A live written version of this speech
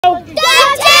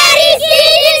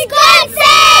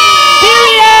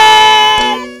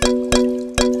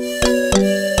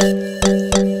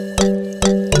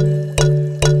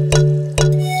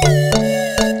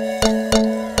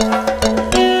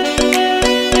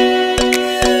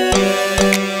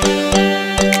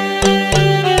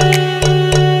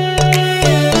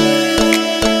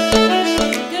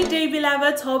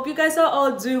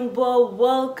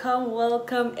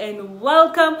welcome and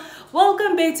welcome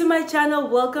back to my channel.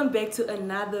 Welcome back to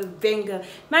another banger.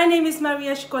 My name is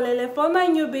Maria Shikolele. For my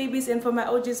new babies and for my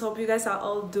OGs, hope you guys are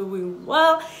all doing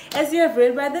well. As you have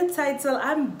read by the title,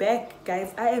 I'm back,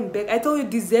 guys. I am back. I told you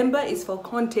December is for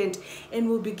content and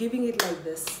we'll be giving it like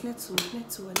this.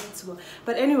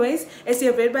 But anyways, as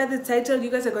you have read by the title, you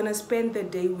guys are gonna spend the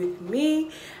day with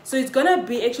me. So it's gonna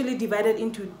be actually divided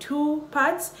into two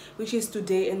parts, which is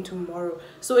today and tomorrow.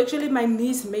 So actually my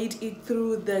niece made it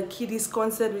through the kiddies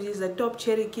concert, which is the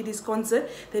TOPCHERI Kiddies concert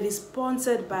that is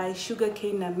sponsored by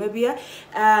Sugarcane Namibia.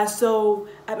 So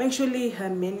I'm actually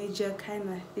her manager,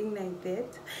 kind of thing like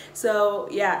that. So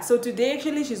yeah, so today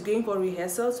actually she's going for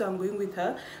rehearsal, so I'm going with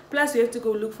her. Plus we have to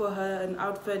go look for her an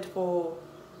outfit for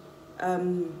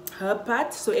her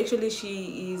part. So actually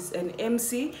she is an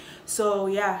MC, so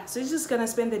yeah, so she's just gonna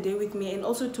spend the day with me. And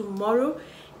also tomorrow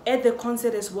at the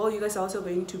concert as well, you guys are also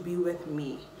going to be with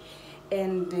me.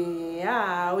 And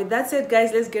yeah, with that said,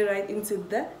 guys, let's get right into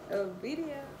the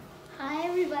video. Hi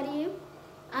everybody,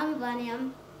 I'm Vanya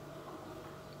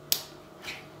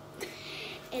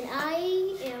and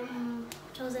I am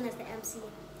chosen as the MC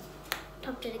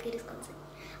TOPCHERI Kiddies concert.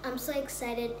 I'm so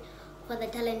excited for the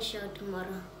talent show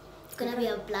tomorrow. It's gonna be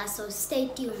a blast, so stay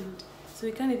tuned. So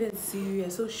we can't even see you, you're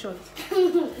so short.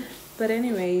 But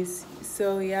anyways,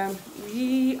 so yeah,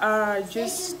 we are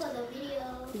just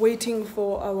waiting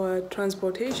for our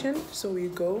transportation, so we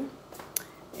go.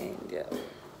 And yeah,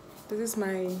 this is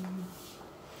my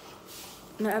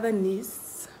other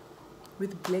niece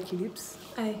with black lips.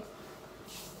 Yeah,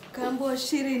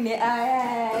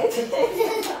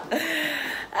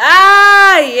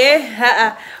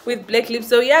 with black lips.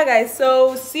 So yeah, guys,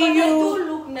 so see you. They do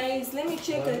look nice. Let me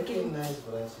check again.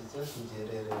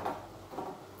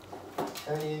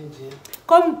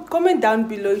 Comment down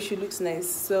below if she looks nice.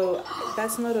 So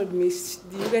that's not on me.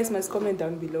 You guys must comment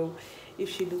down below if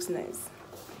she looks nice.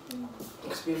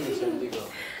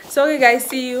 So okay, guys,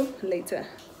 see you later.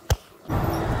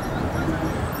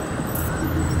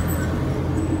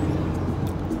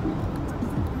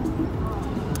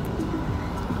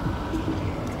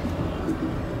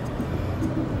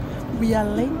 We are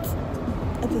late.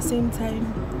 At the same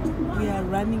time, we are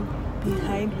running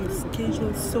behind with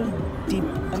schedule so deep,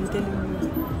 I'm telling you.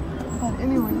 But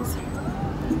anyways,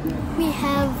 we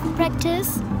have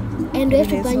practice and we have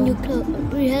to buy new clothes,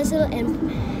 rehearsal,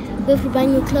 and we have to buy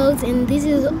new clothes, and this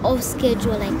is off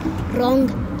schedule, like wrong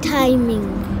timing.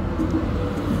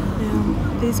 Yeah,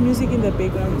 there's music in the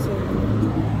background, so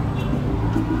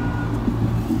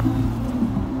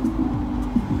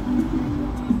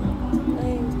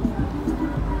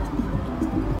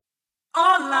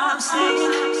all I'm saying.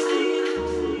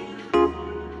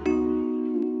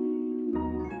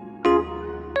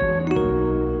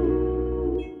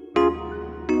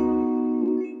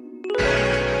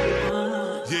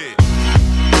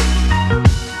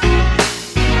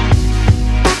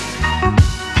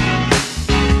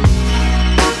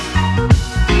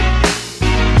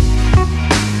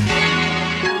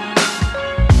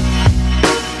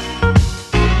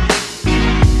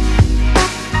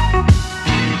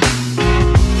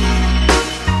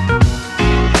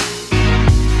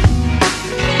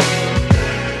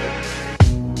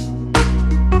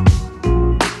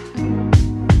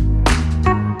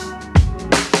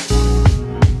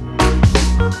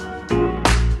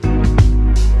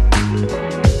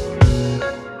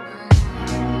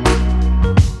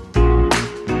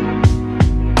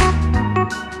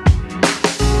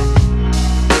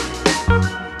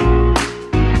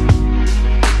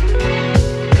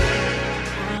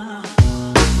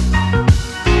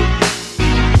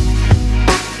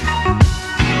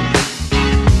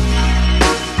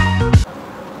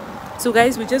 So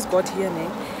guys, we just got here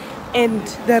now, and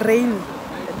the rain,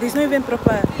 there's not even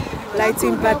proper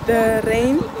lighting, but the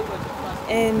rain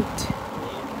and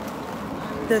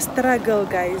the struggle,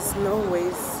 guys, no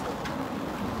ways.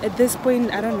 At this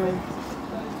point, I don't know.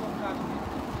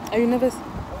 Are you nervous?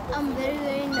 I'm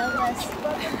very nervous.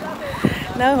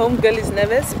 Now home girl is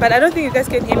nervous, but I don't think you guys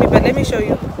can hear me, but let me show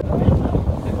you.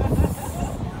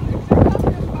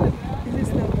 This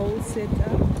is the whole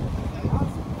setup.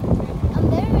 I'm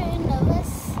very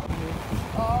nervous.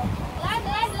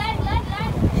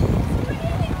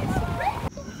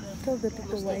 Tell the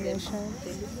people why you're shy.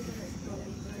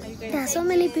 There are so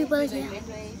many people here.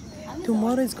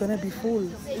 Tomorrow is gonna be full.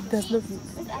 It does look.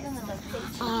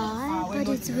 But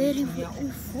it's very full.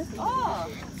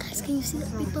 Guys, can you see the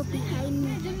people behind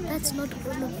me? That's not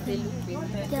all of them.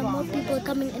 There are more people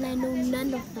coming and I know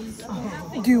none of them.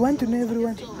 Do you want to know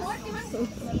everyone?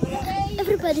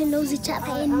 Everybody knows each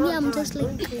other and me, I'm just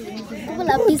like, people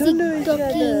are busy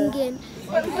talking and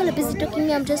people are busy talking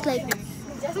and I'm just like,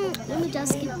 let me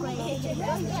just keep quiet.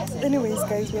 Anyways,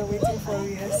 guys, we're waiting for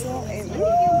rehearsal and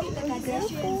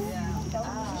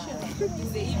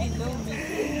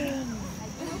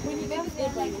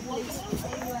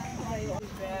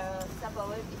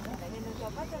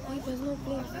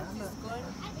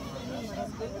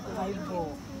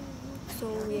So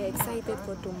we are excited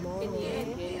for tomorrow.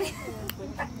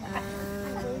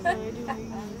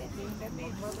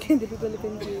 can the people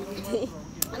even do it?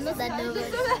 I'm not that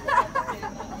nervous.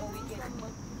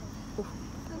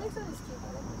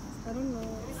 I don't know.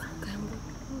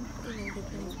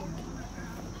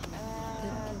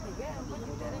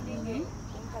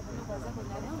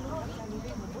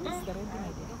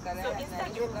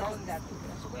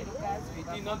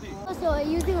 So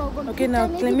using our computer, Okay, now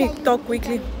let me talk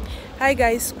quickly. Hi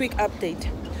guys, quick update.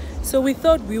 So we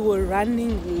thought we were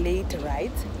running late,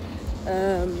 right?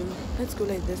 Let's go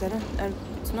like this. I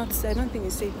don't think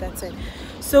it's safe that side.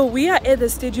 So we are at the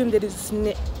stadium that is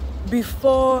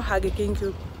before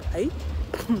Hagekenku. Hey.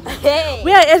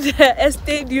 We are at a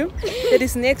stadium that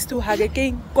is next to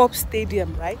Hagekeng Cop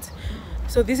Stadium, right?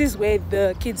 So this is where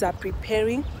the kids are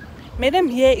preparing. Madam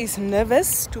here is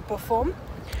nervous to perform.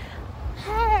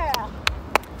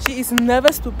 She is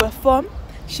nervous to perform.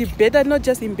 She better not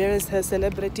just embarrass her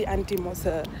celebrity auntie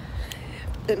Mosa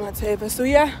and whatever. So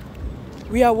yeah,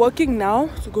 we are walking now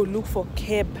to go look for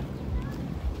cab.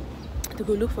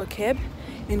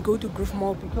 And go to Groove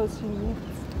Mall because she needs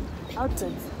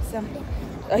outfits.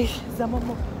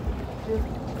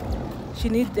 She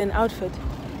needs an outfit.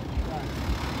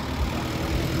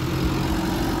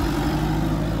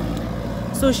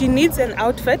 So she needs an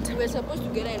outfit. We're supposed to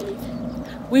get a lift.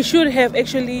 We should have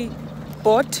actually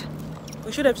bought.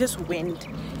 We should have just went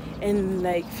and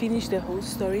like finished the whole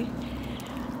story.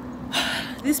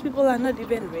 These people are not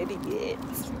even ready yet.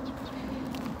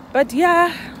 But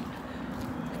yeah,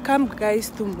 come guys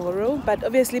tomorrow. But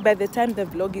obviously by the time the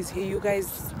vlog is here, you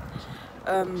guys,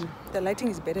 the lighting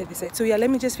is better this side. So yeah, let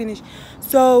me just finish.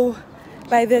 So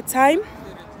by the time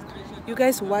you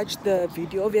guys watch the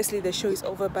video, obviously the show is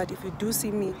over, but if you do see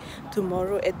me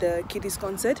tomorrow at the kiddies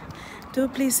concert, do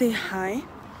please say hi,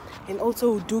 and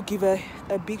also do give a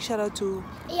big shout out to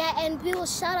and we will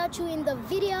shout out you in the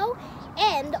video,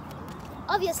 and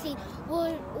obviously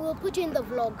we'll put you in the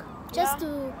vlog just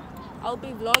to. I'll be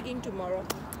vlogging tomorrow.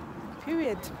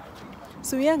 Period.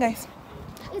 So yeah guys,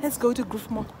 let's go to Groove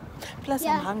Mall. Plus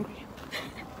I'm hungry.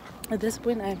 At this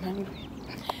point I'm hungry.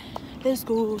 Let's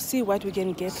go see what we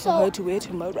can get for her to wear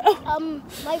tomorrow.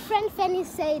 My friend Fanny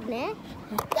said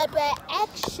that we're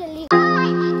actually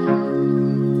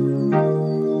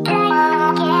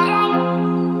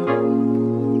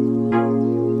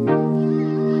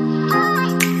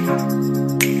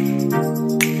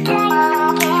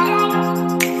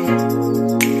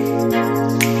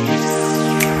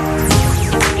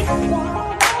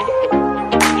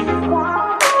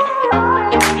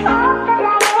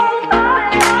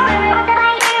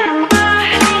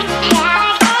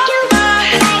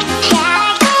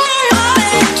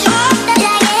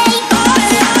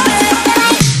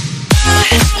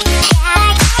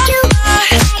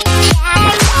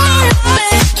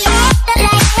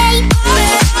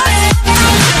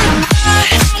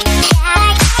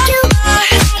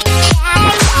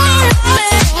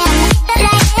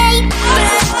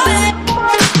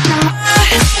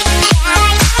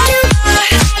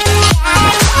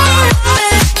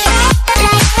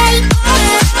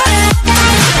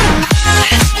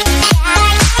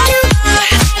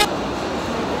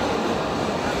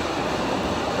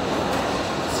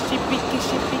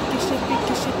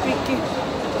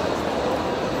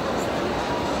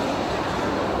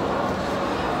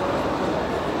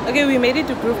Okay, we made it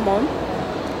to Groove Mall,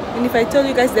 and if I tell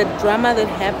you guys the drama that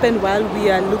happened while we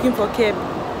are looking for cab,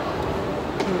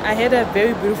 I had a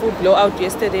very beautiful blowout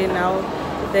yesterday. Now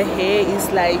the hair is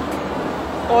like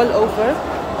all over.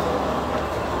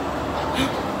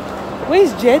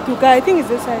 Where's Jetuka? I think it's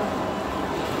this side.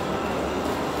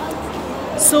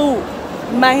 So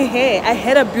my hair, I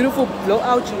had a beautiful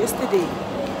blowout yesterday.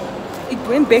 It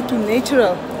went back to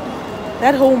natural.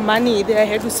 That whole money that I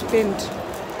had to spend.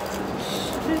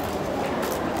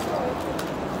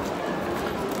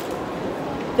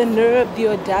 The nerve, the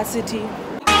audacity.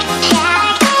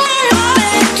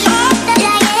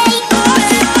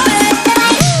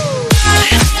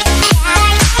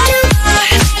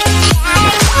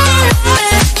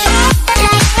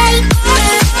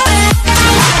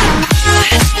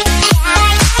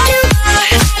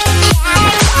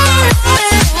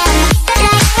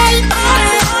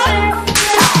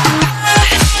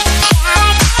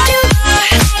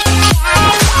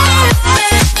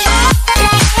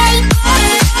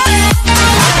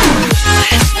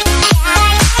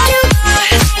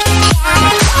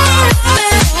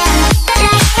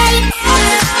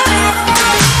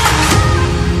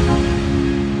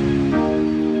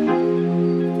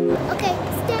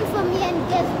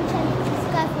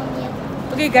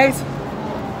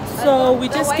 So we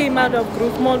just came out of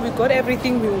Groove Mall. We got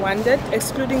everything we wanted,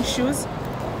 excluding shoes.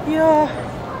 Yeah.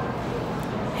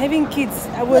 Having kids,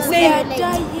 I was saying.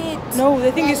 No,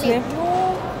 the thing is,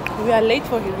 we are late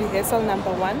for rehearsal.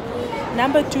 Number one.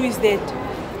 Number two is that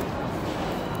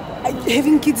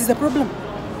having kids is a problem.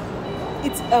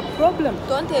 It's a problem.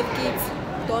 Don't have kids.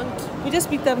 Don't. We just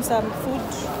picked up some food.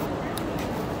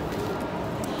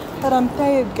 But I'm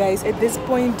tired, guys. At this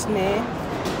point,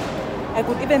 I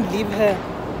could even leave her.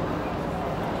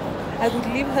 I could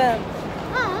leave her.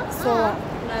 So,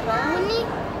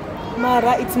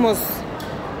 Mara, it's most.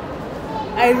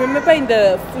 I remember in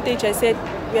the footage I said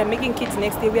we are making kids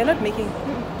next day. We are not making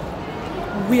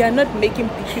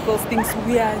big people's things.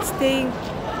 We are staying.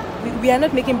 We are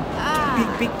not making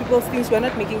big people's things. We are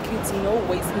not making kids. No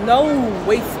ways.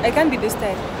 I can't be this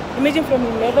tired. Imagine from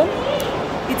 11,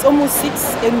 it's almost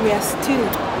 6 and we are still in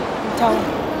town.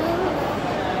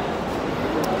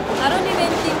 I don't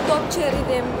even think TOPCHERI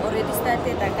them already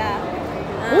started.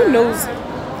 Who knows?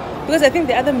 Because I think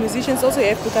the other musicians also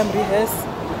have to come rehearse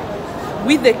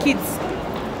with the kids.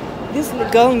 This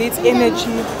girl needs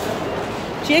energy.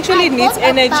 She actually needs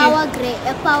energy.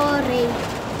 A power ray.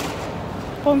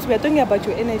 Poms, we are talking about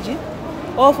your energy.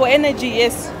 Oh, for energy,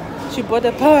 yes. She bought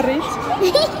a power ray.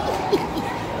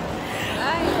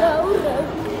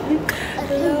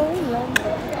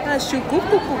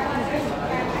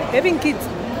 Having kids.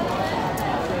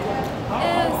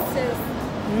 Yes.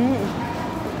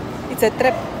 It's a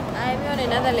trap. I'm on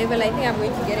another level. I think I'm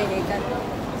going to get a haircut.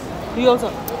 You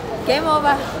also. Game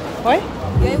over. Why?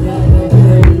 Game over.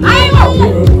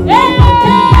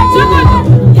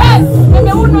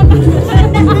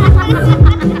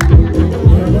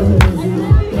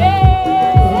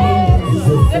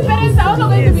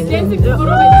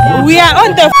 We are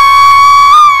on the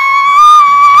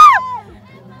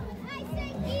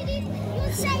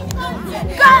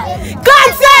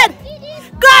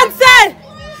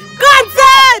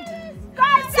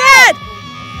concert.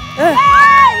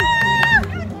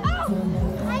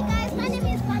 Hi guys, my name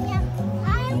is Kanya. I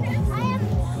am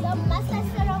the master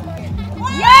ceremony.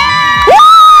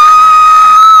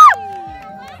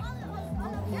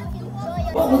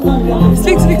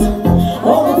 Speak.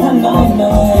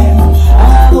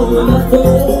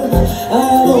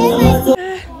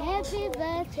 Happy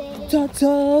birthday.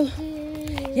 Total.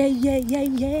 Yeah.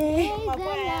 Praise the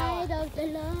light of the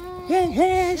Lord.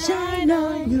 Yeah, shine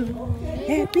on you.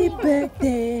 Happy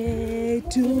birthday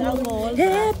to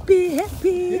happy.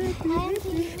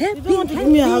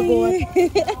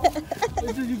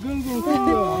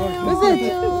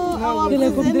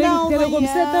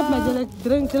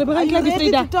 Are you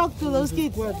ready to talk to those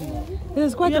kids?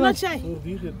 You're not shy.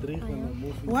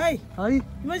 Why? You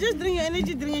must just drink your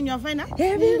energy drink and you're fine.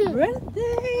 Happy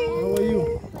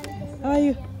birthday. How are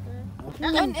you?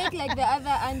 Don't act like the other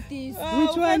aunties.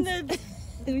 Which one?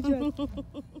 Which one?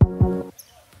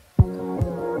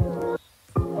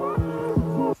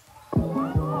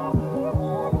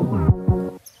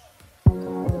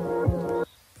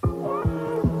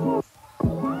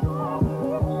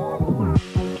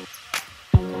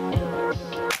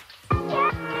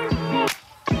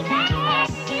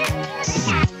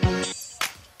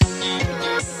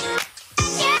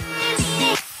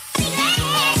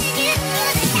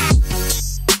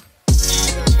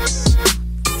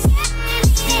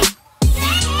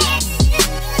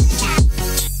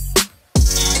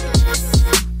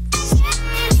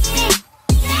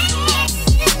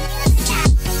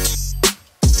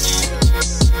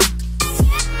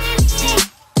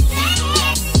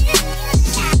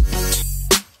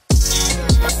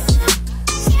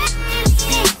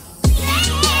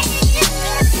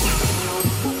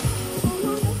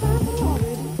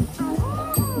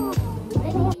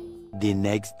 The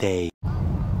next day.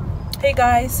 Hey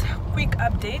guys, quick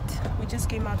update. We just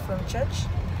came out from church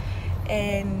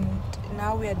and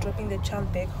now we are dropping the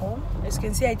child back home. As you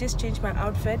can see, I just changed my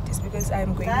outfit. It's because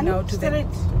I'm going now to the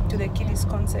kiddies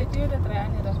concert. To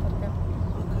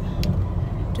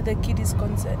the kiddies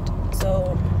concert.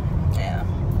 So yeah,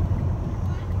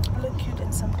 look cute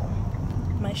and simple.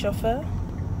 My chauffeur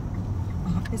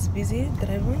is busy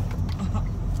driving.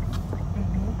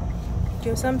 Do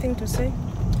you have something to say?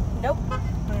 Nope.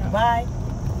 Yeah. Bye.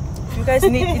 If you guys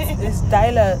need it's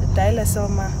dialer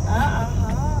Selma.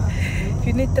 If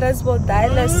you need transport,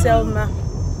 dialer Selma.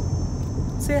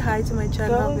 Say hi to my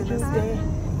channel.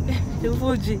 The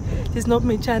Fuji. It's not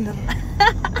my channel.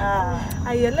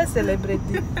 I am a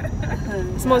celebrity.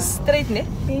 It's more straight, ne?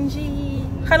 Benji.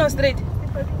 Hello, straight.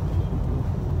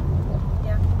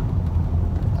 Yeah.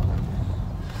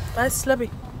 That's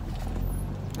sloppy.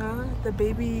 The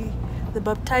baby, the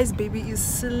baptized baby is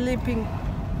sleeping.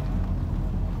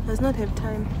 Does not have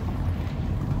time.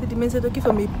 The dimension okay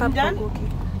for me. Papa cookie.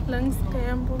 Lunch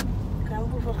cambo.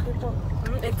 Cambo for TikTok.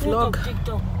 A vlog.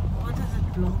 TikTok. What is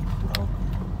it? Vlog.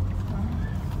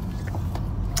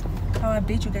 I'll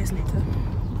update you guys later.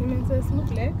 Dimension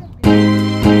look like.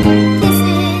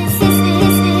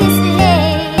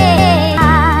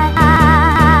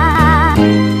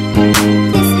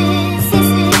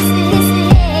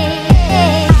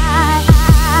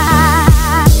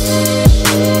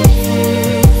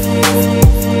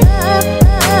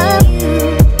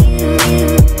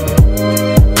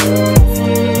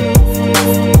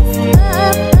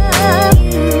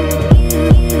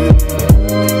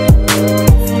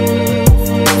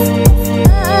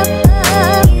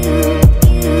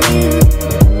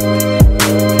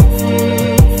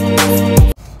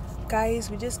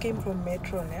 We just came from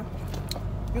metro now.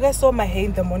 You guys saw my hair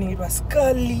in the morning, it was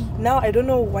curly. Now I don't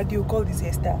know what you call this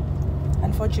hairstyle.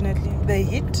 Unfortunately, the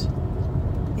heat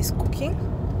is cooking.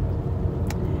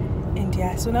 And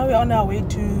yeah, so now we're on our way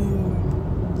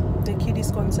to the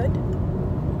Kiddies concert.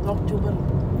 October.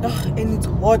 Oh, and it's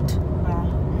hot.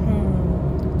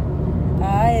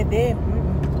 There.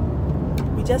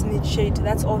 We just need shade.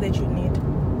 That's all that you need.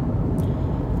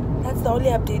 That's the only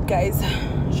update, guys.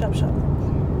 Sharp.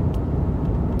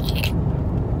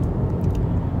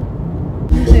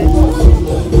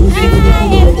 Hi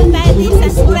everybody,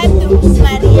 subscribe to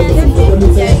Maria's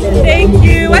channel. Thank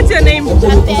you. What's your name? I'm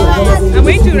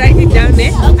going to write it down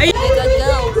there. Are you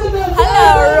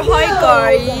Hello, hi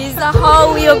guys.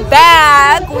 How we're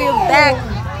back? We're back.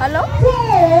 Hello?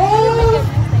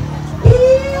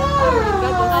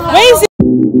 Where is it?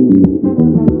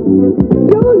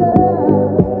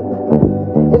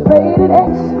 It's rated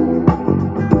X.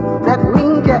 That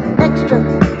means you're extra.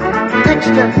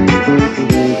 Extraordinary.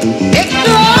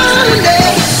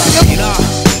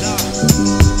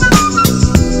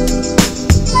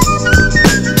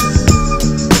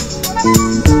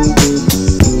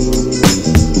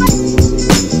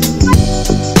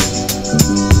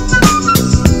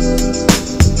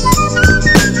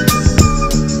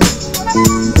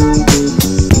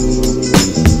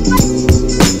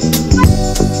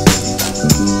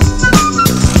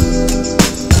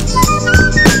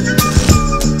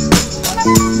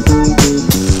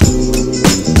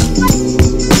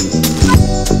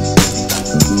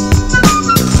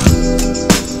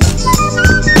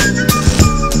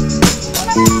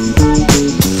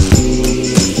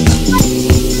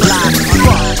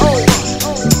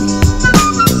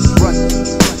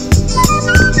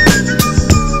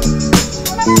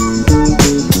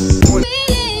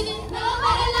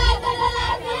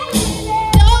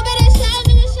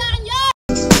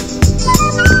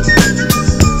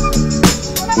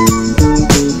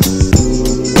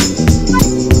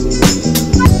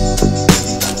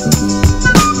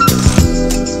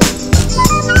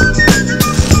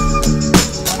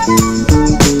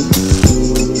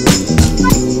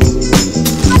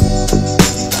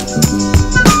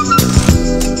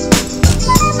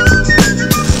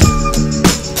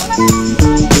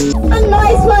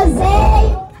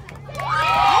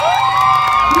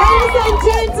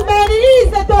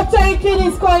 TOPCHERI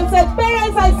Kiddies concert.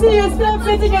 Parents, I see you still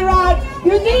sitting around.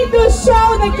 You need to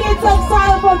show the kids some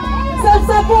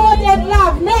support and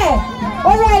love.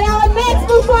 Alright, our next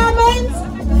performance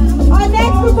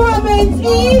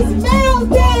is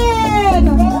Melton.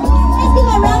 Let's give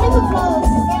a round of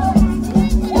applause.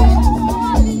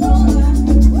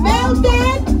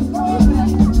 Melton.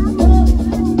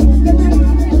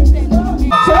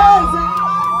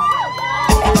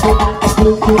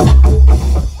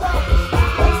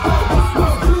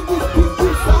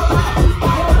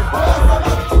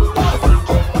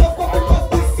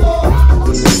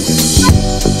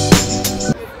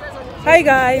 Hi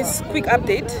guys, quick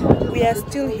update. We are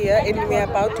still here and we are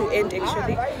about to end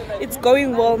actually. It's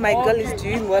going well, my girl is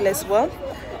doing well as well.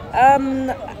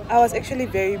 I was actually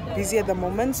very busy at the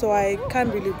moment, so I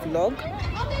can't really vlog.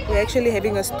 We're actually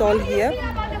having a stall here.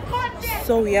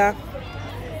 So yeah,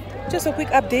 just a quick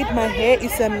update. My hair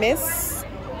is a mess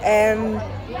and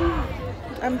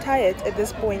I'm tired at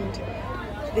this point.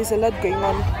 There's a lot going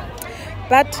on,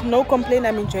 but no complaint,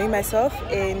 I'm enjoying myself.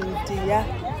 And yeah.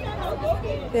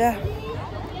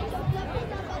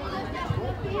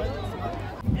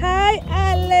 Hi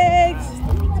Alex,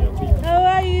 how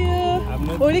are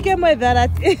you? Only came with that.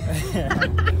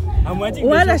 I'm watching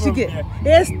the show from here.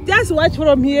 Yes, just watch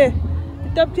from here.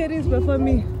 TOPCHERI is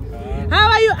performing. How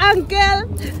are you, uncle?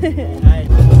 Hi.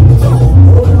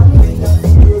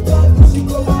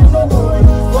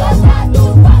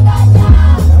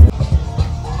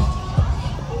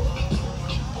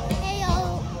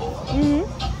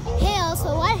 Hey y'all, so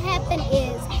what happened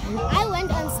is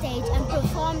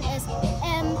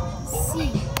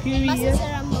Period.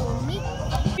 ceremony.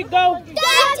 We go.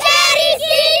 TOPCHERI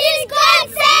Kiddies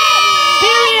concert.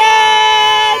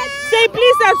 Period. Say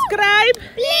please subscribe.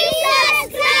 Please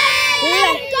subscribe.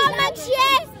 Like, comment,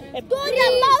 share. Do the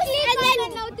most and then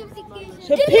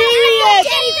notifications. Period.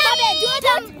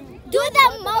 Do the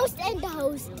most and the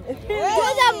host. Do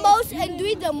the most and do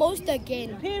it the most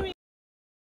again. Period.